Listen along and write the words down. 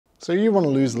So you want to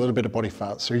lose a little bit of body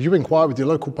fat, so you inquire with your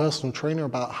local personal trainer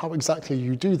about how exactly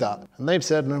you do that. And they've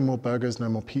said no more burgers, no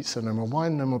more pizza, no more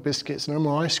wine, no more biscuits, no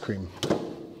more ice cream.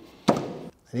 And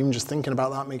even just thinking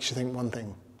about that makes you think one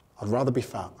thing: I'd rather be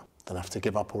fat than have to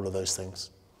give up all of those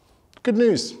things. Good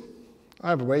news, I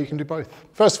have a way you can do both.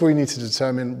 First of all, you need to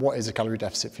determine what is a calorie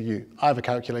deficit for you. I have a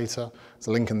calculator, there's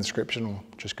a link in the description, or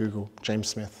just Google James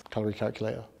Smith calorie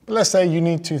calculator. But let's say you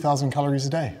need 2,000 calories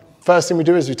a day. First thing we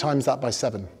do is we times that by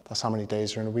 7. That's how many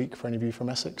days are in a week for any of you from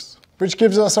Essex. Which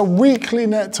gives us a weekly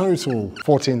net total,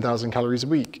 14,000 calories a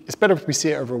week. It's better if we see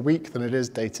it over a week than it is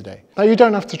day to day. Now you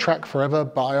don't have to track forever,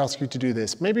 but I ask you to do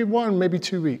this. Maybe 1, maybe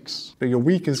 2 weeks. But your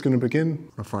week is going to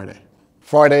begin on Friday.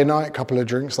 Friday night, a couple of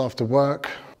drinks after work.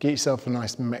 Get yourself a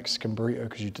nice Mexican burrito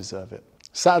because you deserve it.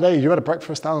 Saturday, you had a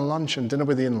breakfast and lunch and dinner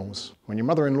with the in-laws. When your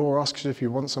mother-in-law asks you if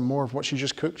you want some more of what she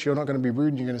just cooked, you're not going to be rude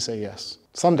and you're going to say yes.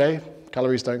 Sunday,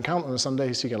 calories don't count on a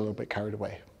Sunday, so you get a little bit carried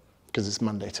away because it's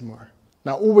Monday tomorrow.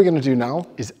 Now, all we're going to do now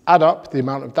is add up the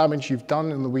amount of damage you've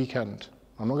done in the weekend.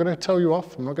 I'm not going to tell you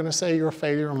off. I'm not going to say you're a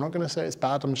failure. I'm not going to say it's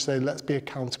bad. I'm just saying let's be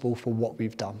accountable for what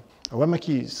we've done. I wear my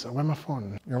keys. I wear my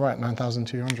phone. You're right,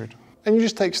 9,200. And you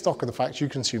just take stock of the fact you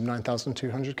consume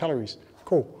 9,200 calories.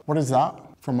 Cool. What is that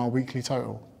from our weekly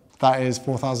total? That is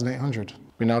 4,800.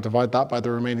 We now divide that by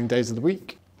the remaining days of the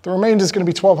week. The remainder is going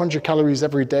to be 1,200 calories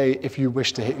every day if you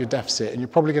wish to hit your deficit. And you're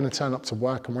probably going to turn up to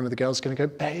work and one of the girls is going to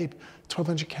go, babe,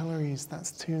 1,200 calories,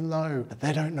 that's too low. But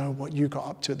they don't know what you got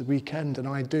up to at the weekend, and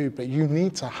I do. But you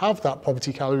need to have that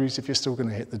poverty calories if you're still going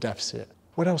to hit the deficit.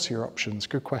 What else are your options?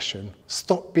 Good question.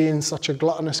 Stop being such a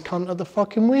gluttonous cunt at the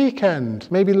fucking weekend.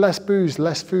 Maybe less booze,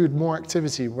 less food, more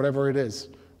activity, whatever it is.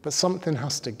 But something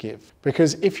has to give.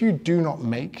 Because if you do not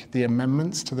make the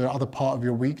amendments to the other part of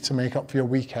your week to make up for your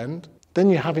weekend, then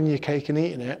you're having your cake and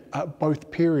eating it at both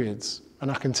periods.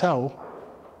 And I can tell,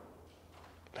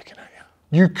 looking at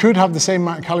you. You could have the same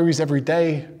amount of calories every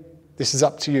day. This is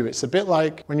up to you. It's a bit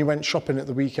like when you went shopping at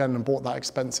the weekend and bought that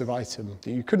expensive item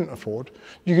that you couldn't afford.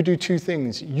 You could do 2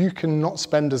 things. You can not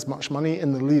spend as much money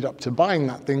in the lead up to buying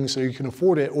that thing so you can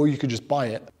afford it, or you could just buy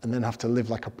it and then have to live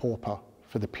like a pauper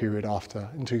for the period after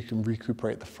until you can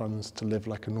recuperate the funds to live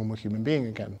like a normal human being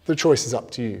again. The choice is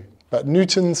up to you. But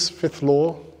Newton's 5th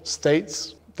law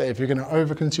states that if you're going to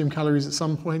overconsume calories at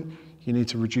some point, you need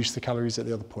to reduce the calories at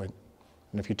the other point.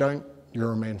 And if you don't, you'll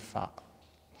remain fat.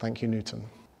 Thank you, Newton.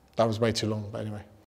 That was way too long, but anyway.